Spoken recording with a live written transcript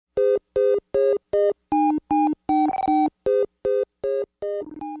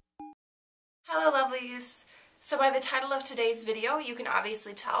So by the title of today's video, you can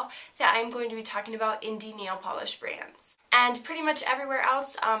obviously tell that I'm going to be talking about indie nail polish brands. And pretty much everywhere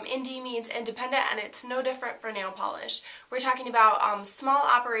else, indie means independent, and it's no different for nail polish. We're talking about small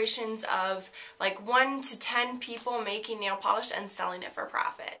operations of like 1 to 10 people making nail polish and selling it for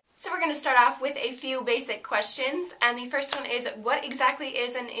profit. So we're going to start off with a few basic questions, and the first one is, what exactly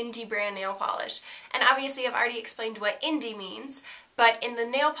is an indie brand nail polish? And obviously I've already explained what indie means, but in the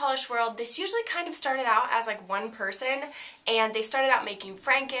nail polish world, this usually kind of started out as like one person, and they started out making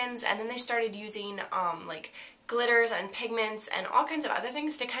Frankens, and then they started using like glitters and pigments and all kinds of other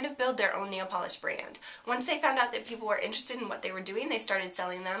things to kind of build their own nail polish brand. Once they found out that people were interested in what they were doing, they started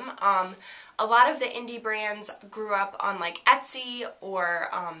selling them. A lot of the indie brands grew up on like Etsy or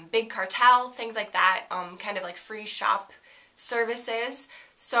Big Cartel, things like that, kind of like free shop services.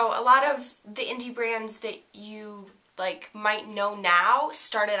 So a lot of the indie brands that you like might know now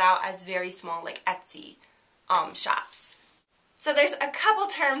started out as very small like Etsy shops. So there's a couple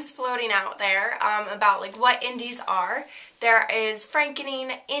terms floating out there about like what indies are. There is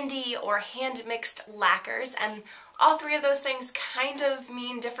frankening, indie, or hand-mixed lacquers, and all three of those things kind of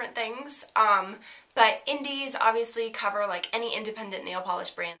mean different things, but indies obviously cover like any independent nail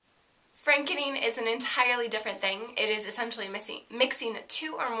polish brand. Frankening is an entirely different thing. It is essentially mixing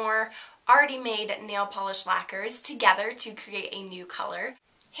 2 or more already made nail polish lacquers together to create a new color.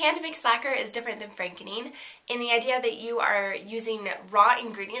 Hand-mixed lacquer is different than frankening in the idea that you are using raw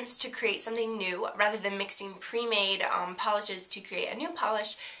ingredients to create something new rather than mixing pre-made polishes to create a new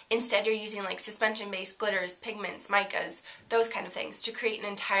polish. Instead, you're using like suspension-based glitters, pigments, micas, those kind of things to create an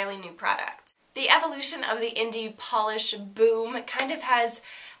entirely new product. The evolution of the indie polish boom kind of has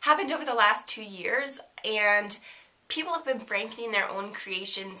happened over the last 2 years, and people have been frankening their own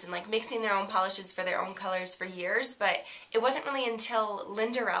creations and like mixing their own polishes for their own colors for years, but it wasn't really until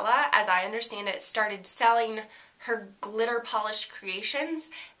Lindarella, as I understand it, started selling her glitter polish creations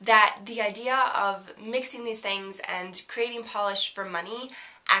that the idea of mixing these things and creating polish for money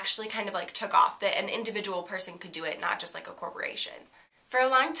actually kind of like took off, that an individual person could do it, not just like a corporation. For a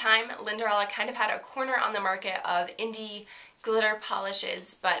long time, Lindarella kind of had a corner on the market of indie glitter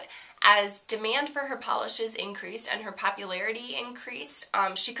polishes, but as demand for her polishes increased and her popularity increased,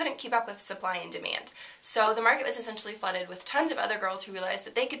 she couldn't keep up with supply and demand. So the market was essentially flooded with tons of other girls who realized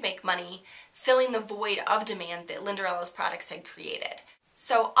that they could make money filling the void of demand that Lindarella's products had created.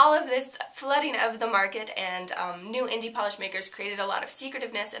 So all of this flooding of the market and new indie polish makers created a lot of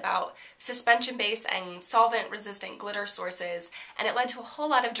secretiveness about suspension-based and solvent-resistant glitter sources, and it led to a whole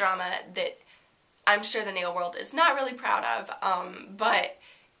lot of drama that I'm sure the nail world is not really proud of, but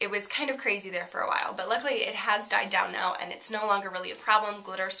it was kind of crazy there for a while. But luckily it has died down now, and it's no longer really a problem.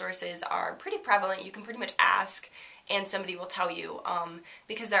 Glitter sources are pretty prevalent. You can pretty much ask and somebody will tell you,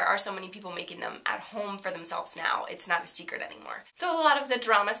 because there are so many people making them at home for themselves now. It's not a secret anymore. So a lot of the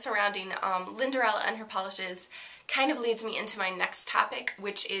drama surrounding Lindarella and her polishes kind of leads me into my next topic,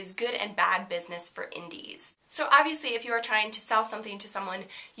 which is good and bad business for indies. So obviously if you are trying to sell something to someone,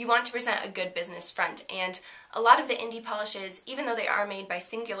 you want to present a good business front, and a lot of the indie polishes, even though they are made by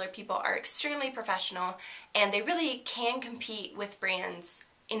singular people, are extremely professional, and they really can compete with brands,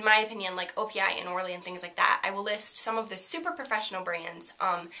 in my opinion, like OPI and Orly and things like that. I will list some of the super professional brands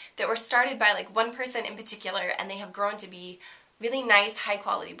that were started by like one person in particular, and they have grown to be really nice,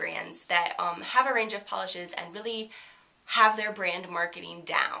 high-quality brands that have a range of polishes and really have their brand marketing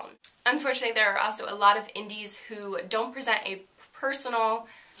down. Unfortunately, there are also a lot of indies who don't present a professional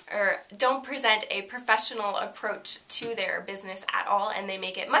approach to their business at all, and they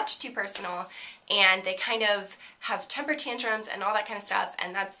make it much too personal, and they kind of have temper tantrums and all that kind of stuff,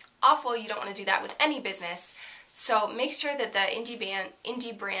 and that's awful. You don't want to do that with any business. So make sure that the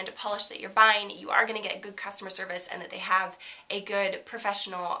indie brand polish that you're buying, you are going to get good customer service, and that they have a good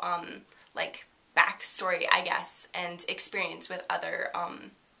professional like backstory, I guess, and experience with other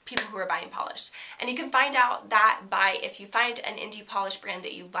people who are buying polish. And you can find out that by, if you find an indie polish brand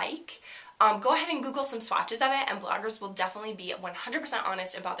that you like, go ahead and Google some swatches of it, and bloggers will definitely be 100%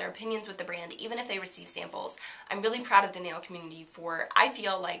 honest about their opinions with the brand, even if they receive samples. I'm really proud of the nail community for, I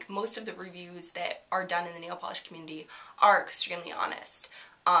feel like most of the reviews that are done in the nail polish community are extremely honest.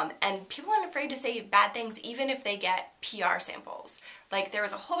 And people aren't afraid to say bad things even if they get PR samples. Like, there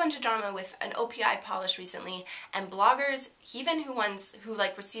was a whole bunch of drama with an OPI polish recently, and bloggers, even who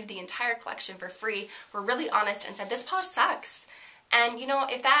like received the entire collection for free, were really honest and said, this polish sucks. And you know,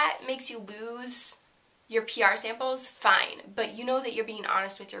 if that makes you lose your PR samples, fine. But you know that you're being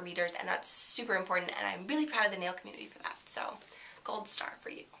honest with your readers, and that's super important, and I'm really proud of the nail community for that. So, gold star for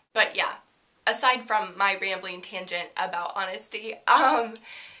you. But yeah, aside from my rambling tangent about honesty,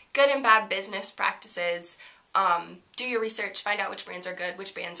 good and bad business practices do your research, find out which brands are good,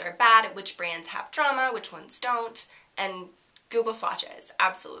 which brands are bad, which brands have drama, which ones don't, and Google swatches,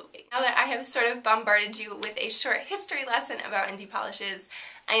 absolutely. Now that I have sort of bombarded you with a short history lesson about indie polishes,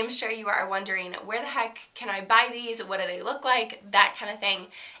 I am sure you are wondering, where the heck can I buy these? What do they look like? That kind of thing.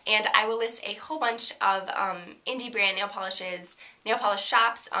 And I will list a whole bunch of indie brand nail polishes, nail polish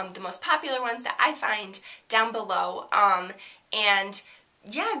shops, the most popular ones that I find down below. And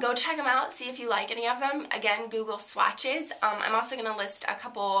yeah, go check them out, see if you like any of them. Again, Google swatches. I'm also going to list a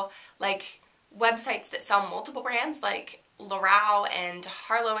couple like websites that sell multiple brands, like Laurel and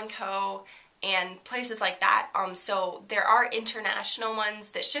Harlow & Co. and places like that. So there are international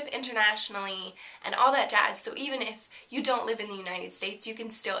ones that ship internationally and all that jazz. So even if you don't live in the United States, you can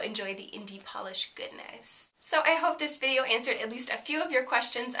still enjoy the indie polish goodness. So I hope this video answered at least a few of your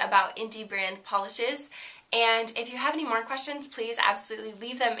questions about indie brand polishes. And if you have any more questions, please absolutely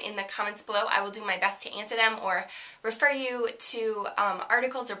leave them in the comments below. I will do my best to answer them or refer you to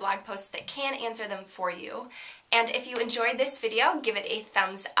articles or blog posts that can answer them for you. And if you enjoyed this video, give it a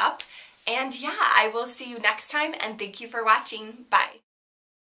thumbs up. And yeah, I will see you next time, and thank you for watching. Bye.